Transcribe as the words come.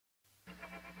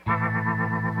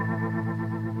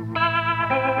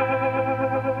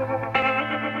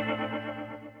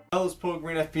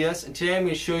POGMarineFPS, and today I'm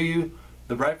going to show you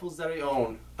the rifles that I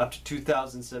own up to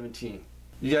 2017.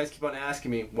 You guys keep on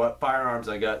asking me what firearms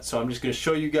I got, so I'm just going to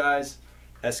show you guys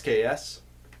SKS,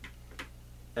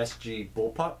 SG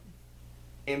Bullpup,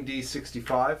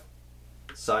 MD65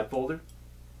 side folder.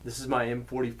 This is my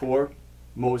M44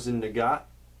 Mosin Nagant,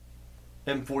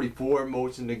 M44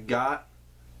 Mosin Nagant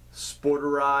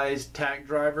sporterized tack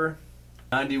driver,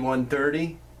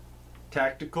 9130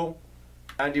 tactical,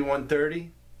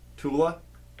 9130 Tula,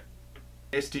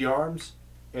 ASD Arms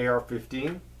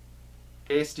AR-15,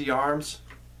 ASD Arms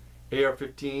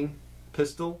AR-15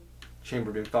 pistol,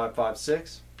 chambered in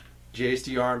 5.56,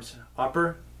 JSD Arms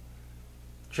upper,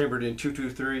 chambered in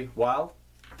 223 Wild,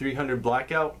 300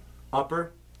 blackout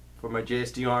upper for my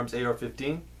JSD Arms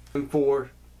AR-15, M4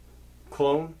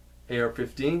 clone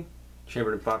AR-15,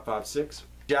 chambered in 5.56,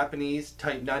 Japanese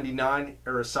Type 99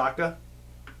 Arisaka,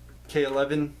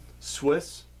 K11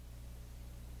 Swiss,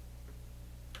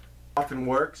 often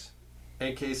works,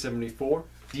 AK-74,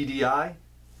 DDI,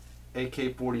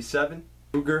 AK-47,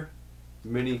 Ruger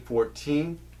Mini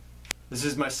 14. This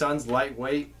is my son's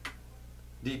lightweight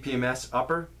DPMS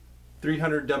upper,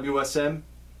 300 WSM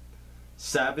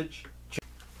Savage.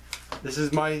 This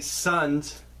is my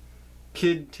son's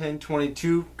Kid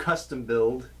 1022 custom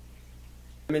build,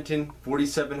 Remington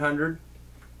 4700,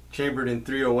 chambered in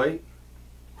 308,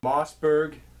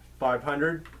 Mossberg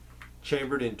 500,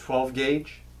 chambered in 12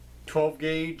 gauge, 12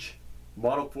 gauge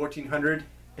model 1400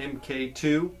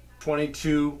 MK2,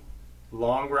 22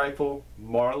 long rifle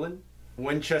Marlin,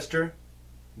 Winchester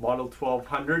model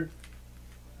 1200,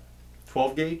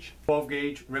 12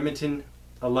 gauge Remington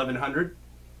 1100,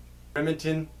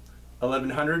 Remington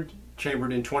 1100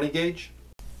 chambered in 20 gauge.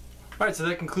 Alright, so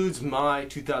that concludes my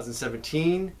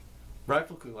 2017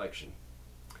 rifle collection.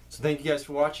 So thank you guys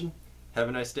for watching. Have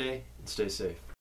a nice day and stay safe.